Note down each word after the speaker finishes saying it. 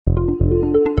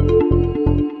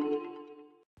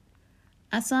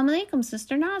Assalamu alaikum,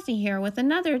 Sister Nazi here with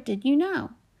another Did You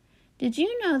Know? Did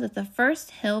you know that the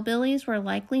first hillbillies were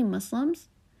likely Muslims?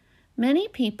 Many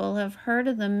people have heard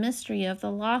of the mystery of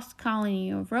the lost colony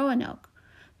of Roanoke,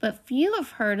 but few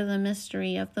have heard of the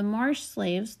mystery of the Moorish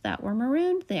slaves that were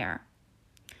marooned there.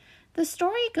 The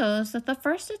story goes that the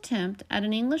first attempt at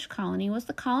an English colony was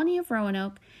the colony of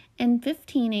Roanoke in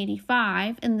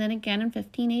 1585 and then again in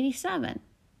 1587.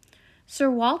 Sir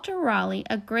Walter Raleigh,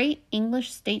 a great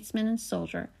English statesman and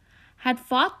soldier, had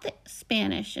fought the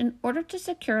Spanish in order to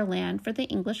secure land for the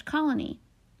English colony.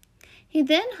 He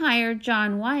then hired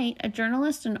John White, a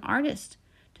journalist and artist,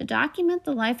 to document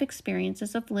the life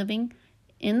experiences of living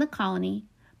in the colony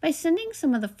by sending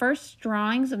some of the first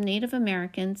drawings of Native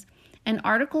Americans and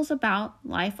articles about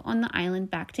life on the island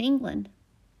back to England.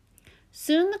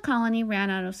 Soon the colony ran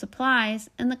out of supplies,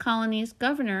 and the colony's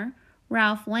governor,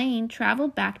 Ralph Lane,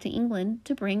 traveled back to England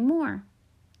to bring more.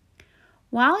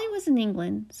 While he was in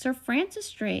England, Sir Francis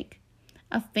Drake,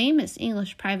 a famous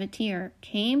English privateer,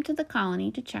 came to the colony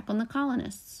to check on the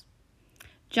colonists.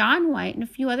 John White and a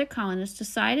few other colonists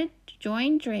decided to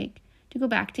join Drake to go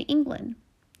back to England.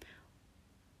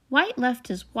 White left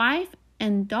his wife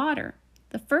and daughter,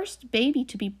 the first baby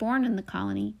to be born in the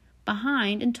colony,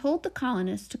 behind and told the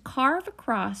colonists to carve a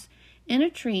cross in a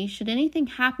tree should anything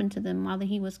happen to them while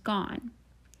he was gone.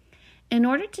 In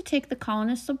order to take the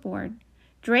colonists aboard,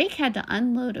 Drake had to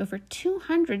unload over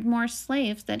 200 more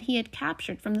slaves that he had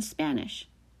captured from the Spanish.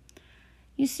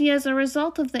 You see, as a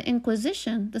result of the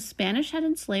Inquisition, the Spanish had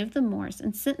enslaved the Moors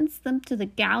and sentenced them to the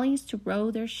galleys to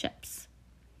row their ships.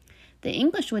 The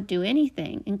English would do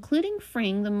anything, including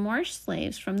freeing the Moorish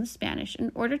slaves from the Spanish,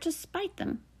 in order to spite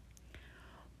them.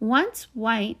 Once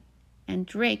White and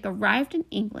Drake arrived in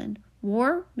England,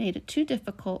 war made it too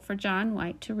difficult for John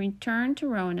White to return to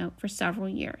Roanoke for several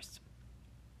years.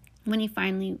 When he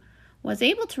finally was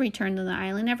able to return to the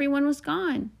island, everyone was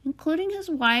gone, including his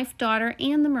wife, daughter,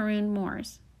 and the marooned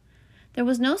Moors. There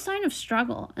was no sign of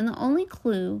struggle, and the only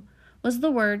clue was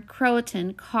the word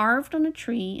Croatan carved on a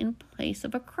tree in place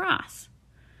of a cross.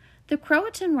 The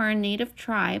Croatan were a native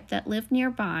tribe that lived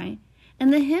nearby,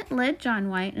 and the hint led John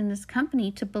White and his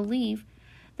company to believe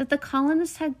that the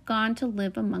colonists had gone to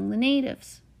live among the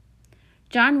natives.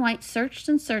 John White searched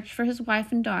and searched for his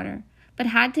wife and daughter, but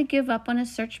had to give up on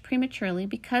his search prematurely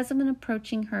because of an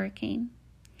approaching hurricane.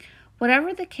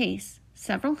 Whatever the case,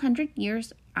 several hundred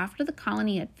years after the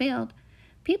colony had failed,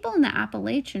 people in the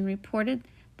Appalachian reported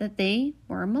that they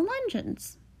were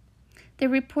Melungeons. They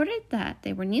reported that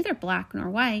they were neither black nor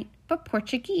white, but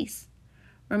Portuguese.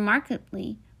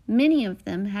 Remarkably, many of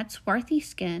them had swarthy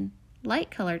skin,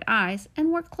 light-colored eyes, and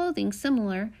wore clothing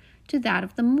similar to that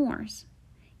of the Moors.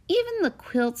 Even the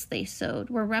quilts they sewed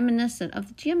were reminiscent of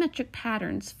the geometric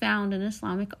patterns found in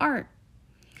Islamic art.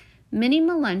 Many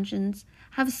Melungeons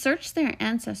have searched their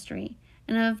ancestry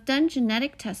and have done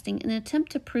genetic testing in an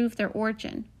attempt to prove their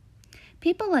origin.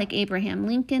 People like Abraham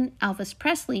Lincoln, Elvis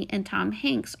Presley, and Tom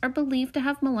Hanks are believed to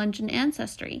have Melungeon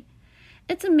ancestry.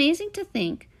 It's amazing to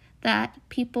think that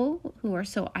people who are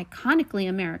so iconically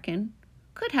American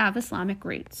could have Islamic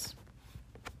roots.